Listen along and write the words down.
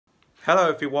Hello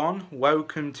everyone,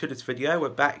 welcome to this video. We're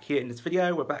back here in this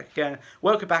video, we're back again.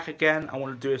 Welcome back again. I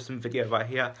want to do some video right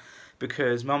here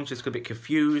because Mum's just got a bit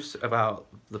confused about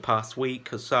the past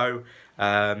week or so.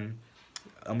 I'll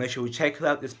make sure we check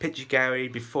out this picture gallery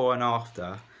before and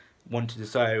after. This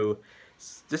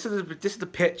is the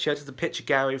picture. This is the picture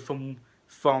gallery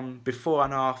from before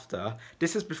and after.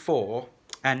 This is before,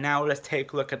 and now let's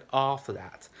take a look at after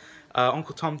that.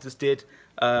 Uncle Tom just did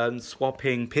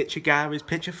swapping picture galleries,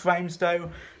 picture frames though.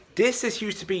 This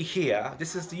used to be here,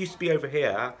 used to be over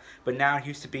here, but now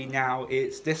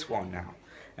it's this one now.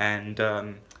 And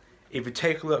if you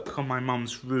take a look on my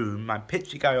mum's room, my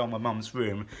picture gallery on my mum's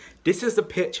room, this is the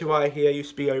picture right here,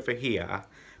 used to be over here,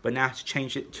 but now to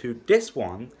change it to this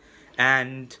one,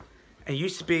 and it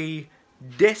used to be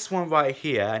this one right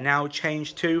here, and now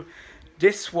changed to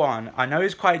this one. I know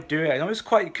it's quite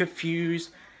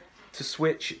confused to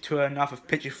switch to another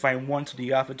picture frame, one to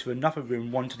the other, to another room,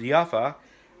 one to the other.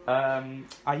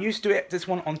 I used to do this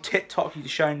one on TikTok, you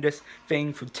showing this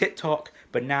thing from TikTok,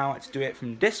 but now I have to do it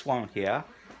from this one here.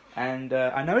 And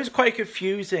I know it's quite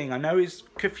confusing. I know it's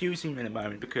confusing in the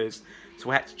moment because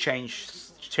we had to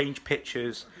change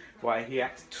pictures right here. I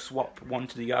had to swap one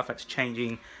to the other. It's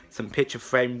changing some picture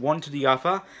frame one to the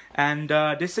other. And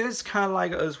this is kind of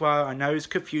like it as well. I know it's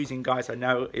confusing, guys. I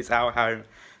know it's our home.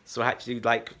 So I actually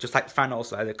just like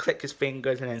Thanos, I had to click his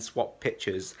fingers and then swap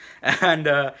pictures. And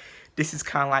this is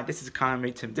kind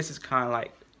of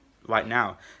like right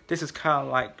now. This is kind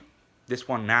of like this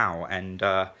one now. And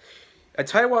I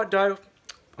tell you what though,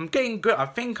 I'm getting good. I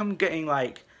think I'm getting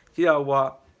like, you know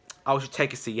what? I should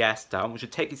take a CS though. I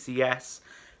should take a CS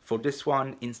for this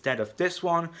one instead of this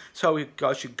one. So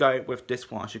I should go with this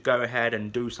one. I should go ahead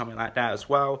and do something like that as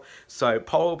well. So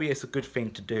probably it's a good thing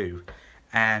to do.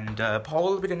 And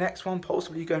probably the next one,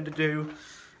 possibly going to do,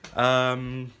 I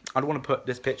don't want to put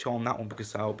this picture on that one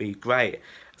because that'll be great.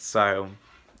 So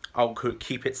I'll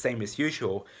keep it same as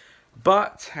usual.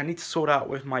 But I need to sort out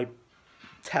with my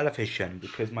television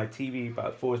because my TV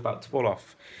is about to fall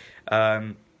off.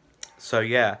 So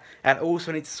yeah, and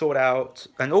also need to sort out,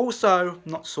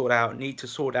 need to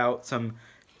sort out some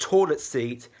toilet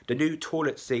seat, the new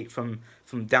toilet seat from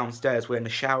downstairs we're in the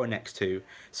shower next to.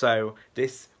 So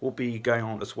this will be going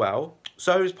on as well.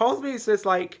 So it's possibly just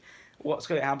like what's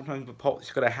going to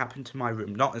happen to my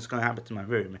room. Not it's going to happen to my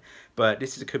room, but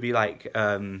could be like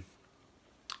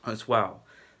as well.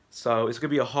 So it's going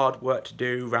to be a hard work to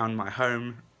do around my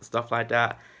home, stuff like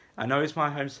that. I know it's my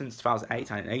home since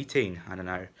 2018, I don't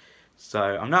know. So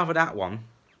I'm not for that one.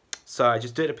 So I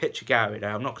just did a picture gallery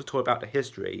now. I'm not going to talk about the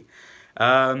history.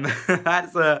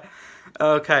 That's a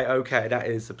okay, that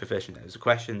is a profession. There's a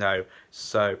question though.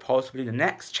 So possibly the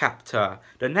next chapter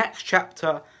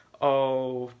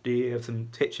of some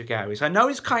picture galleries. I know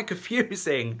it's kind of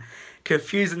confusing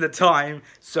the time.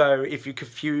 So if you're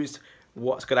confused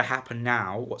what's going to happen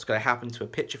now, what's going to happen to a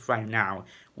picture frame now,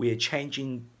 we're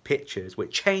changing pictures. We're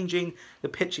changing the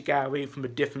picture gallery from a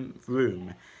different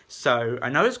room. So I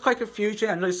know it's quite confusing.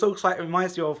 I know it looks like it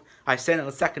reminds you of, I said it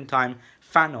the second time,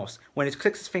 Thanos, when he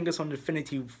clicks his fingers on the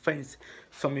Infinity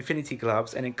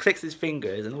Gloves, and then clicks his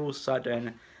fingers, and all of a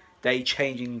sudden they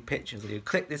changing pictures. You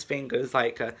click his fingers,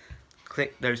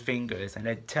 click those fingers, and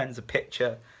it turns the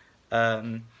picture,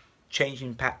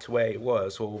 changing back to where it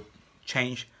was, or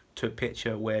change to a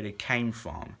picture where it came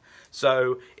from.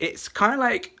 So it's kind of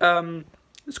like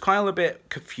it's kind of a bit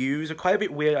confused, quite a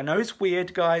bit weird. I know it's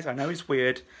weird, guys. I know it's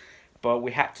weird. But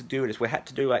we had to do this. We had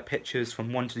to do like pictures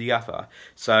from one to the other.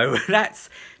 So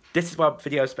this is what the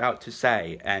video is about to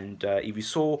say. And if you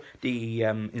saw the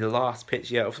in the last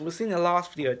picture, if we've seen the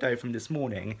last video though from this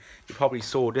morning, you probably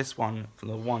saw this one for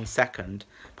the 1 second,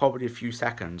 probably a few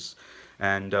seconds.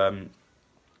 And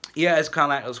yeah, it's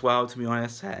kind of like as well, to be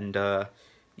honest. And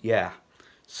yeah,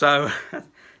 so.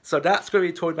 So that's going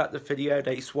to be talking about the video.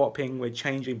 We're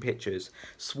changing pictures.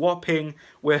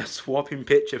 We're swapping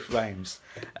picture frames.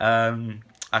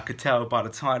 I could tell by the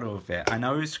title of it. I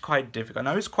know it's quite difficult.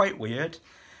 I know it's quite weird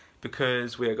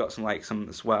because we've got some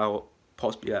as well,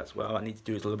 possibly as well. I need to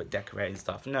do a little bit decorating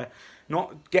stuff. No,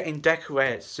 not getting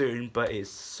decorated soon, but it's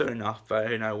soon enough. But I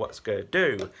don't know what's going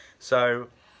to do. So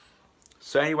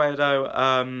anyway though,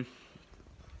 I'm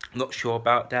not sure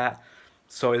about that.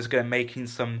 So it's going to making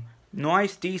some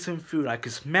nice decent food. I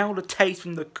can smell the taste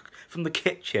from the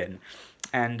kitchen,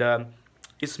 and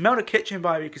you smell the kitchen,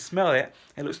 but you can smell it.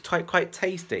 It looks quite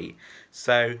tasty.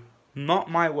 So mark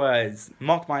my words,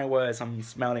 I'm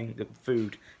smelling the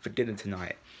food for dinner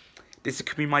tonight. This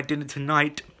could be my dinner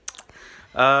tonight.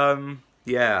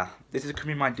 Yeah, could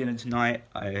be my dinner tonight.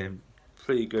 I'm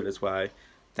pretty good as well.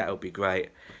 That'll be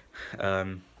great.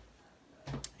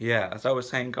 yeah, as I was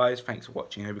saying, guys, thanks for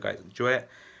watching. I hope you guys enjoy it.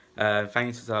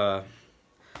 Thanks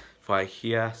for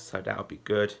here, so that'll be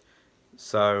good.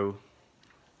 So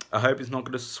I hope it's not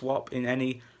going to swap in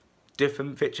any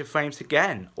different picture frames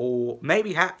again, or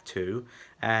maybe have to.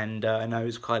 And I know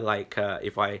it's kind of like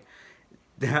if I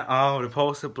oh,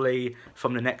 possibly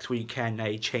from the next weekend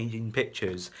they changing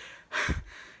pictures.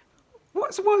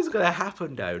 What's going to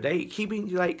happen though? They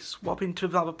keeping like swapping to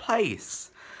another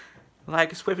place,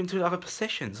 like swapping to other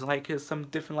positions, like some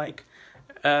different like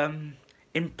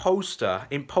imposter,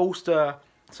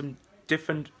 some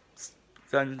different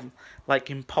than like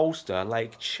imposter,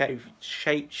 like shape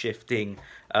shifting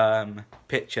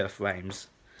picture frames,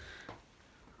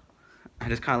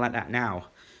 and it's kind of like that now.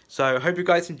 So I hope you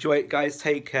guys enjoy it, guys.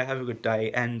 Take care, have a good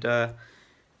day, and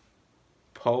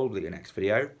probably the next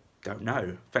video, don't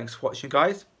know. Thanks for watching,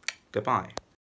 guys. Goodbye.